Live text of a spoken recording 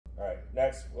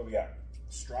next, what we got?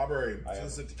 Strawberry. So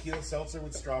this is a tequila seltzer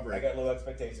with strawberry. I got low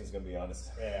expectations, gonna be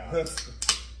honest. Yeah.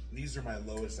 These are my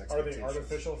lowest Are expectations. they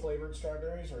artificial flavored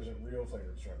strawberries or is it real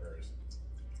flavored strawberries?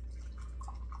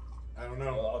 I don't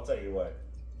know. Well, I'll tell you what.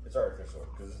 It's artificial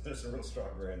because there's some real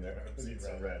strawberry in there. It's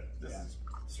red. This is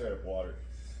straight up water.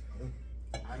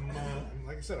 I'm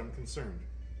like I said, I'm concerned,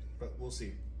 but we'll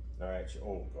see. All right.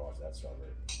 Oh gosh, that's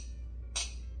strawberry.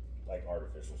 Like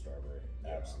artificial strawberry.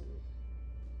 Yeah. Absolutely.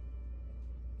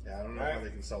 Yeah, I don't know how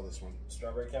they can sell this one.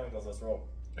 Strawberry chemicals. Let's roll.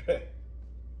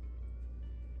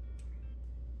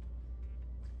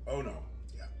 Oh no.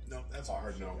 Yeah. No, that's a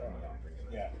hard no.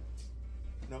 Yeah.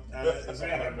 Nope. I'm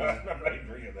not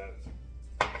drinking that.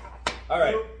 All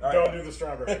right. Don't do the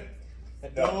strawberry.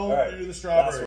 Don't do the strawberry.